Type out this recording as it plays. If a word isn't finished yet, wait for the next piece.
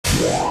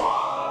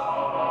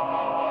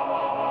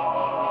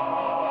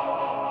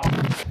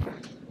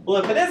Well,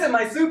 if it isn't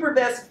my super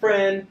best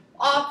friend,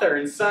 author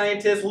and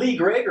scientist Lee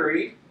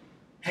Gregory.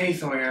 Hey,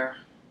 Sawyer.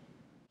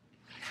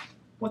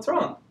 What's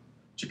wrong?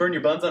 Did you burn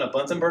your buns on a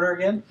Bunsen burner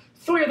again?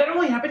 Sawyer, that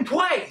only happened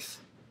twice!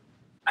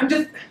 I'm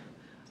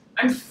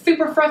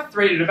super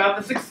frustrated about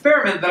this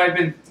experiment that I've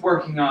been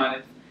working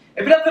on.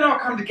 If it doesn't all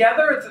come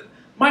together,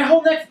 my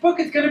whole next book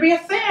is going to be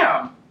a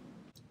Sam!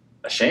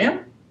 A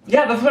sham?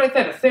 Yeah, that's what I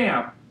said, a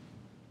Sam.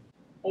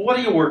 Well, what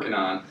are you working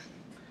on?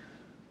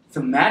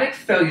 Somatic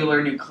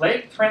cellular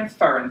nucleic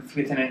transference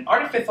within an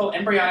artificial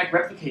embryonic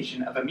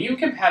replication of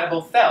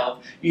immune-compatible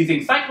cells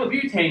using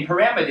cyclobutane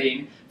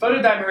pyrimidine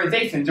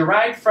photodimerization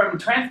derived from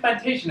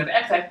transplantation of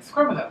XX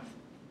chromosomes.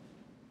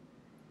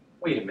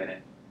 Wait a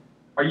minute.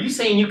 Are you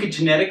saying you could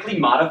genetically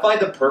modify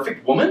the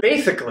perfect woman?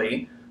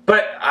 Basically,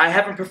 but I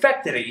haven't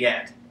perfected it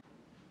yet.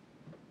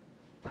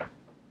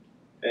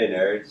 Hey,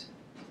 nerds.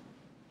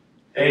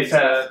 Hey,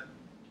 Seth.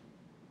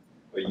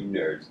 What are you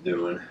nerds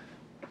doing?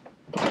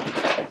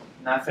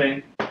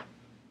 Nothing.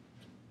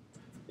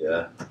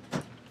 Yeah.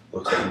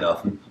 Looks like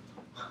nothing.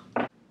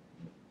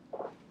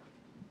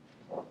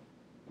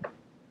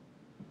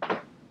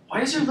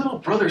 Why is your little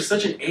brother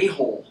such an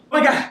a-hole? Oh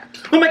my god!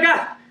 Oh my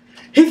god!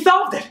 He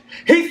solved it!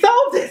 He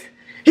solved it!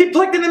 He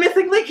plugged in the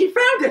missing link, he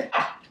found it!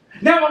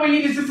 Now what we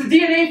need is just a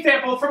DNA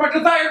sample from our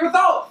desired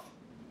results!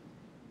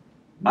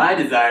 My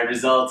desired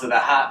results are the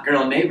hot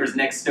girl neighbors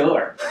next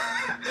door.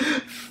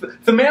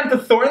 Samantha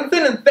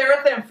Sorensen and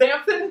Sarah Sam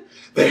Sampson?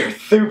 They're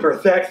super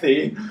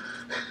sexy.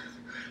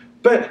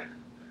 But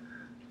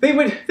they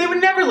would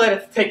never let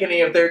us take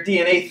any of their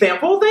DNA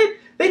samples.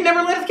 They'd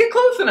never let us get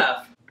close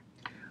enough.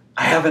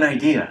 I have an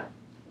idea.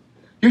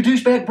 Your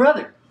douchebag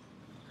brother.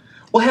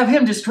 We'll have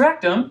him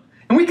distract them,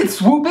 and we can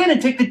swoop in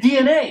and take the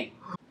DNA.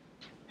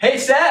 Hey,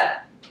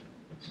 Seth!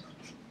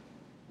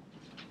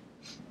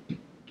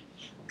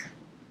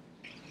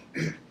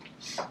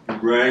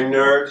 Brain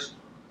nerds?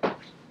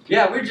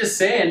 Yeah, we were just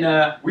saying,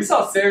 we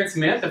saw Sarah and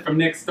Samantha from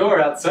next door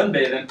out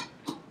sunbathing.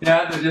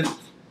 Yeah, they're just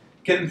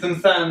getting some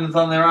suns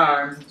on their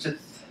arms. It's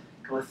just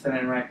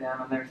glistening right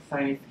down on their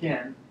tiny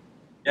skin.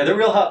 Yeah, they're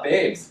real hot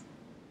babes.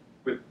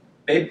 With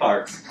babe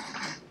parts.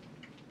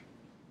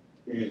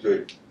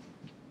 Easy.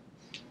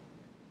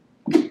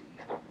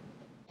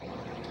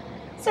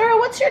 Sarah,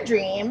 what's your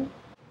dream?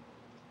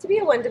 To be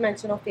a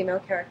one-dimensional female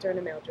character in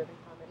a male-driven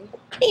comedy.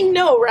 I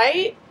know,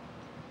 right?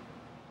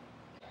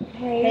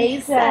 Hey,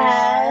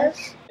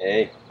 Seth.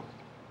 Hey.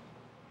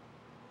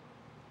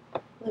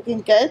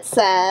 Looking good,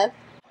 Seth.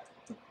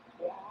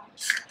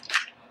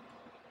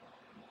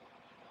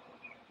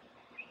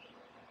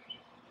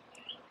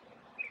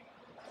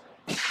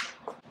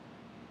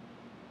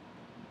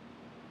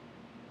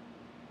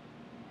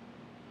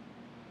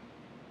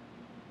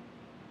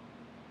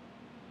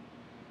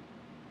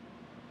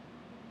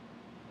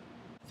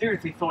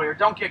 Seriously, Sawyer,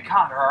 don't get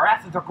caught or our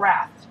asses are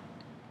grasped.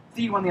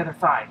 See you on the other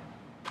side.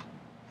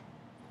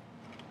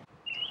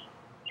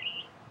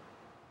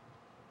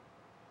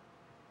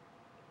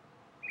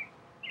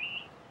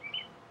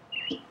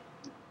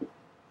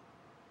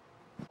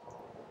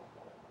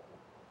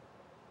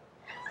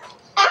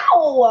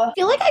 Ow! I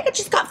feel like I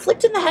just got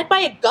flicked in the head by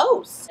a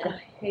ghost. I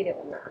hate it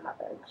when that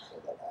happens.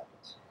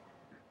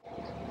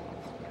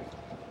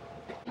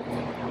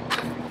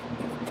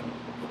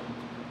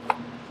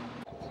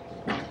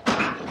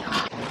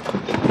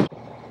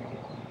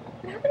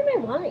 What happened to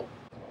my wine?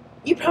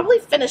 You probably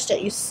finished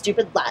it, you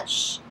stupid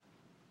lesh.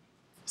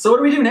 So what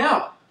do we do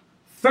now?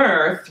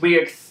 First, we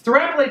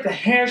extrapolate the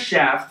hair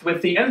shafts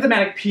with the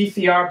enzymatic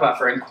PCR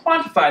buffer and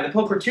quantify the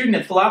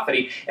pulchritudinous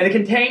velocity in a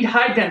contained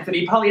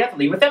high-density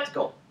polyethylene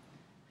receptacle.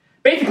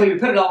 Basically, we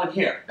put it all in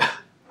here.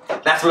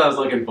 That's what I was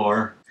looking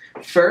for.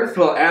 First,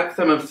 we'll add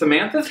some of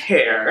Samantha's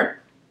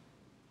hair.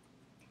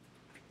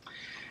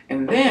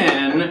 And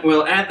then,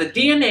 we'll add the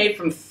DNA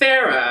from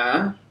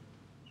Sarah.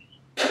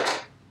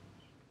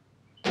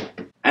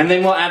 And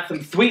then we'll add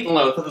some sweet and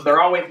low so that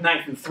they're always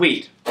nice and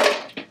sweet.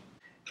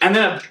 And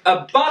then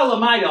a bottle of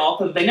Midol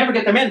so that they never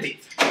get their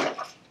Menzies.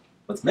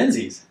 What's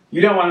Menzies?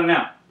 You don't want to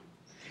know.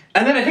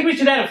 And then I think we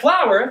should add a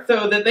flower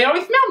so that they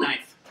always smell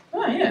nice.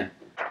 Oh, yeah.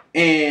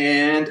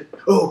 And,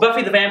 oh,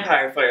 Buffy the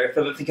Vampire Slayer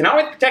so that she can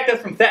always protect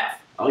us from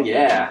theft. Oh,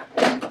 yeah.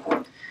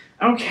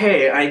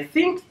 Okay, I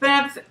think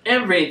that's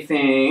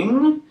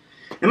everything.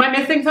 Am I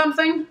missing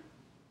something?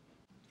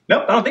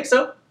 Nope, I don't think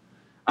so.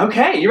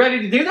 Okay, you ready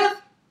to do this?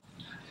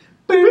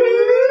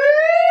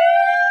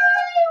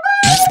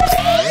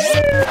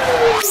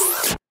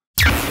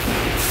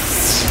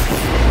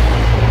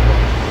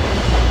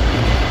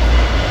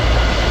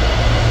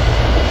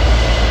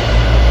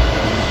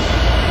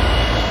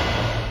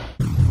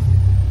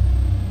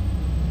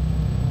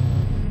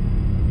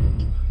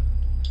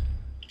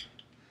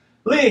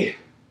 Lee,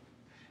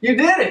 you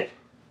did it!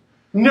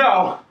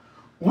 No,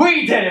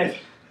 we did it!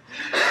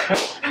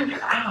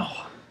 Ow.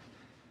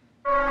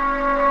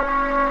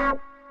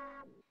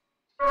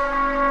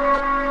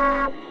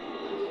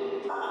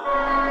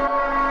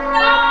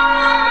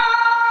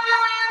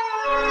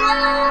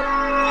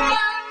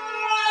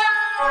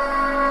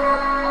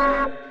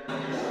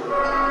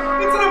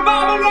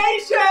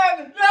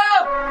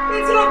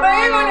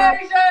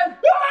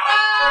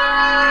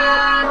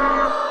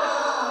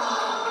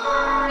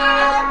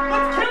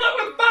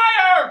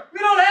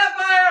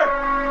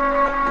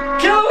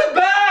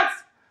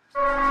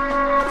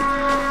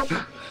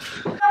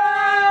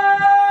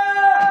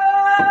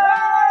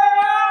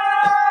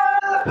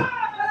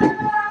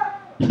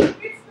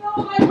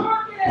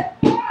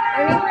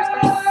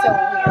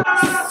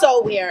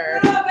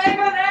 weird.